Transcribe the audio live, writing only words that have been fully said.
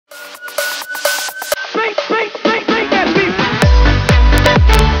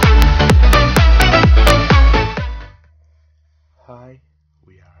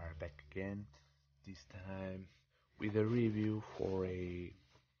with a review for a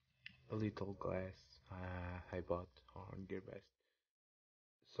little glass I bought on Gearbest.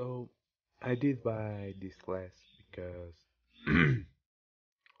 So I did buy this glass because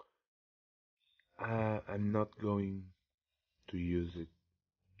I'm not going to use it,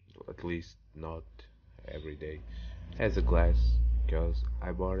 at least not every day, as a glass, because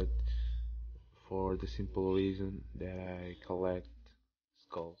I bought it for the simple reason that I collect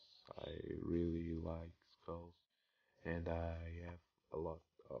skulls. I really like skulls, and I have a lot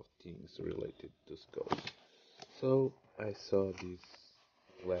of things related to skulls. So I saw this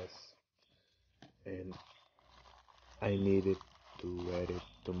glass and I needed to add it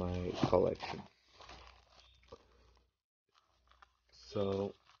to my collection.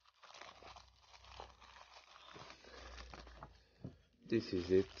 So this is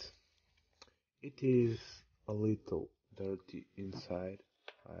it. It is a little dirty inside.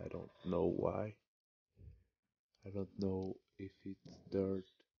 I don't know why. I don't know if it's dirt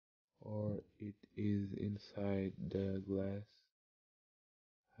or it is inside the glass.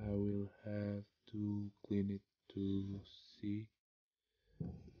 I will have to clean it to see.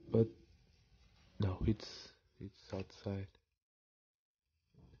 But no, it's outside.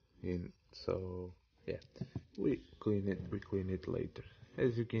 And so yeah, we clean it later.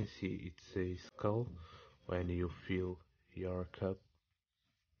 As you can see, it's a skull. When you fill your cup,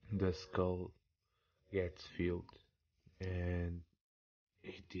 the skull gets filled, and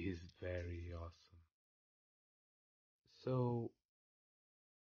it is very awesome. So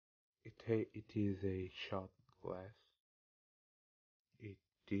it is a shot glass. It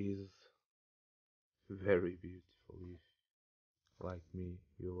is very beautiful. If like me,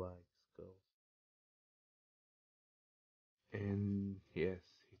 you like skulls, and yes,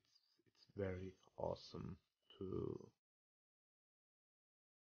 it's very awesome to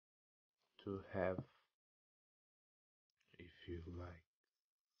have if you like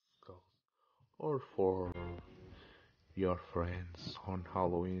skulls, or for your friends on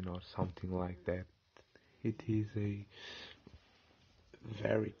Halloween or something like that. It is a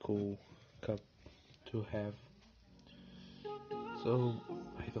very cool cup to have. So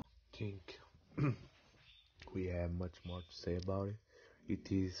I don't think we have much more to say about it.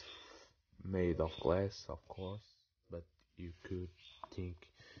 It is made of glass, of course, but you could think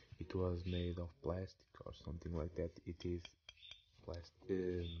it was made of plastic or something like that. It is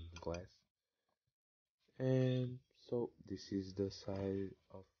glass. And so this is the size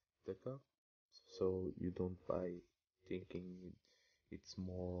of the cup. So you don't buy thinking it's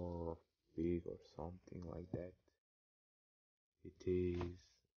more big or something like that. It is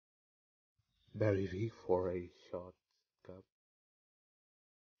very big for a shot cup,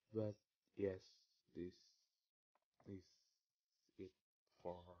 but yes, this is it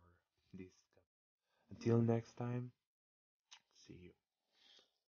for this cup. Until next time, see you.